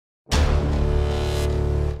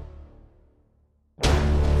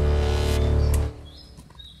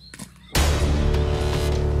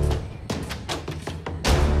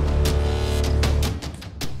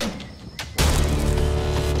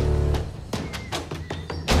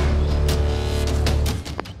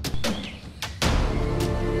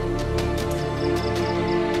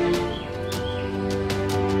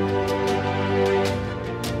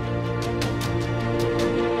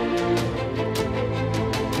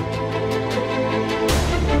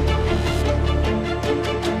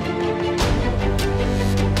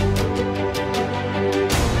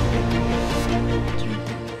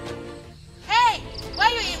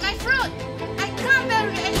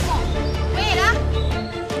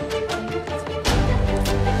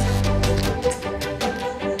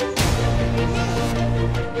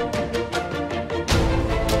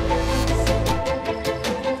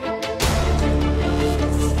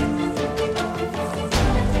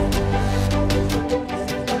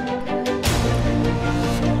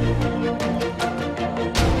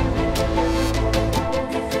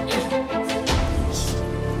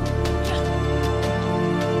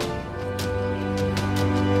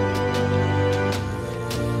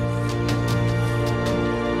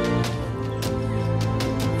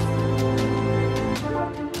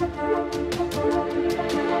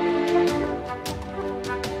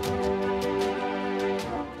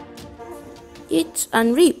fruits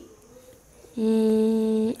unripe?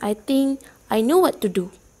 I think I know what to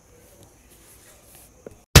do.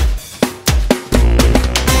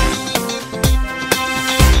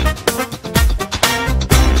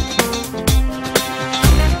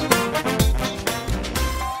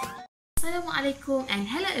 Assalamualaikum and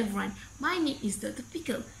hello everyone. My name is Dr.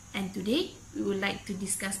 Pickle and today we would like to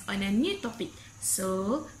discuss on a new topic.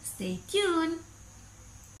 So stay tuned.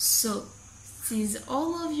 So since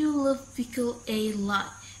all of you love pickle a lot,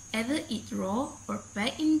 either eat raw or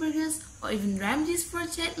pack in burgers or even remedies for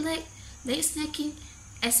jet lag, late snacking,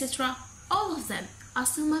 etc. All of them are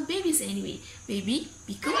still my babies anyway. Baby,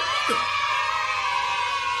 pickle, pickle.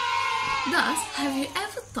 Thus, have you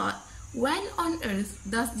ever thought, when on earth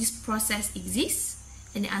does this process exist?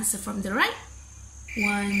 And the answer from the right.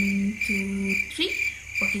 1, 2, 3.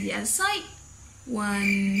 Okay, the other side.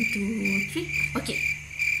 1, 2, 3. Okay,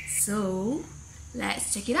 so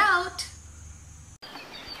let's check it out.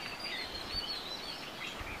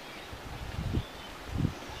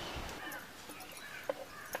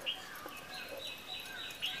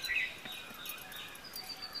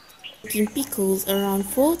 Making pickles around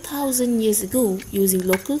 4,000 years ago using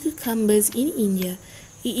local cucumbers in India.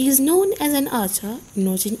 It is known as an achar in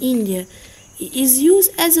northern India. It is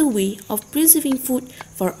used as a way of preserving food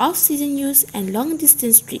for off-season use and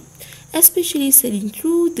long-distance trips, especially sailing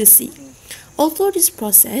through the sea. Although this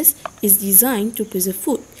process is designed to preserve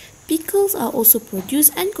food, pickles are also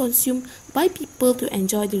produced and consumed by people to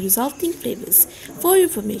enjoy the resulting flavors. For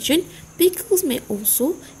information, pickles may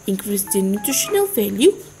also increase the nutritional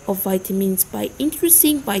value of vitamins by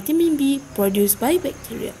increasing vitamin B produced by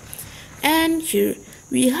bacteria. And here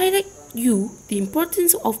we highlight you the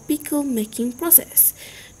importance of pickle making process.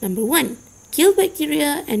 Number 1. Kill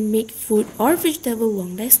bacteria and make food or vegetable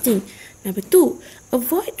long lasting. Number 2.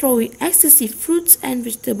 Avoid throwing excessive fruits and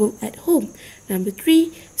vegetables at home. Number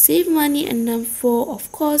 3. Save money. And number 4,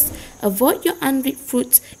 of course, avoid your unripe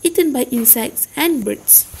fruits eaten by insects and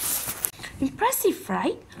birds. Impressive,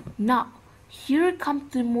 right? Now, here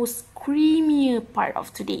comes the most creamier part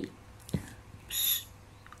of today.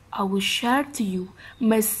 I will share to you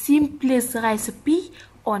my simplest recipe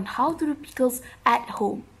on how to do pickles at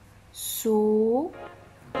home. So,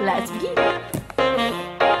 let's begin.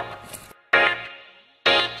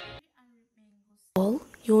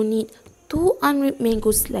 You need 2 unripe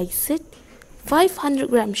mango slices, 500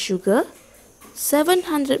 gram sugar,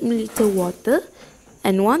 700 ml water,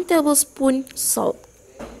 and 1 tablespoon salt.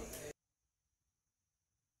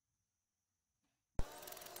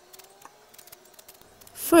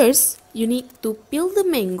 First, you need to peel the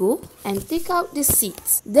mango and take out the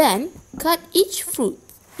seeds. Then, cut each fruit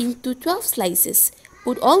into 12 slices.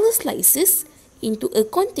 Put all the slices into a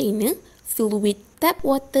container filled with tap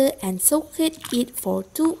water and soak it for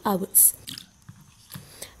 2 hours.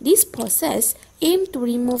 This process aims to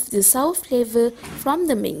remove the sour flavor from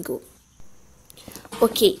the mango.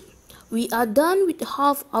 Okay, we are done with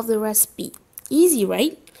half of the recipe. Easy,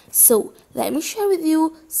 right? So, let me share with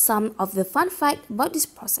you some of the fun facts about this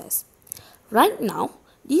process. Right now,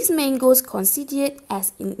 these mangoes considered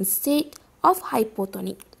as in a state of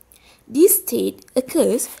hypotonic. This state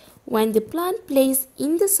occurs when the plant plays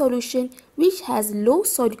in the solution which has low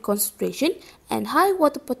solute concentration and high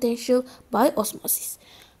water potential by osmosis.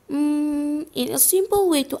 In a simple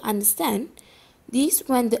way to understand, this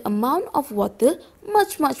when the amount of water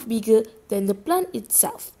much bigger than the plant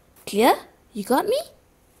itself. Clear? You got me?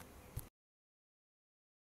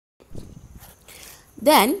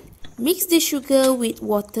 Then, mix the sugar with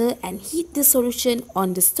water and heat the solution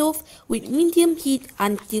on the stove with medium heat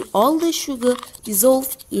until all the sugar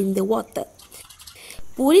dissolves in the water.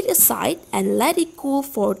 Put it aside and let it cool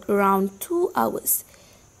for around 2 hours.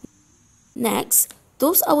 Next,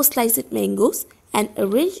 toast our sliced mangoes and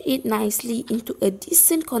arrange it nicely into a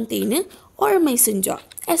decent container or a mason jar,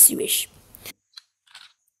 as you wish.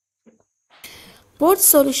 Pour the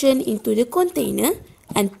solution into the container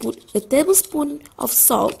and put a tablespoon of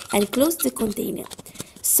salt and close the container.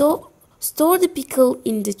 So, store the pickle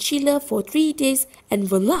in the chiller for 3 days and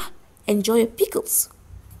voila! Enjoy your pickles!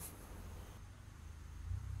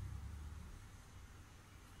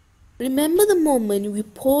 Remember the moment we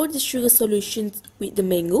poured the sugar solution with the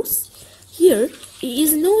mangoes? Here, it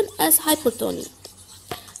is known as hypotonic.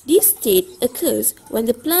 This state occurs when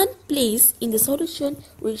the plant plays in the solution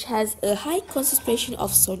which has a high concentration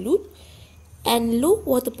of solute and low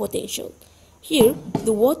water potential. Here,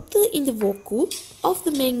 the water in the vacuole of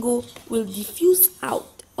the mango will diffuse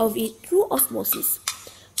out of it through osmosis.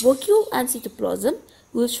 Vacuole and cytoplasm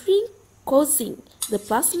will shrink, causing the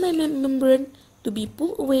plasma membrane to be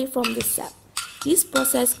pulled away from the sap. This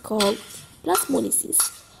process called plasmolysis.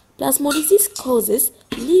 Plasmolysis causes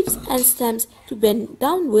leaves and stems to bend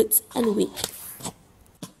downwards and weak.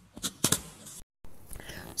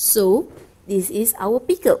 So, this is our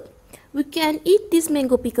pickle. We can eat these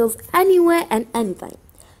mango pickles anywhere and anytime.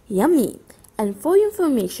 Yummy! And for your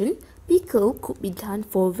information, pickle could be done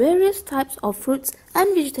for various types of fruits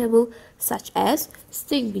and vegetables such as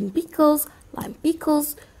string bean pickles, lime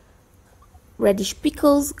pickles, radish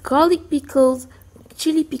pickles, garlic pickles,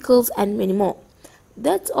 chili pickles, and many more.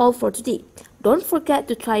 That's all for today. Don't forget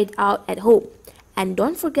to try it out at home. And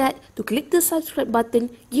don't forget to click the subscribe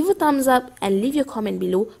button, give a thumbs up, and leave your comment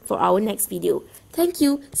below for our next video. Thank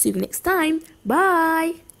you. See you next time.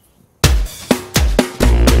 Bye.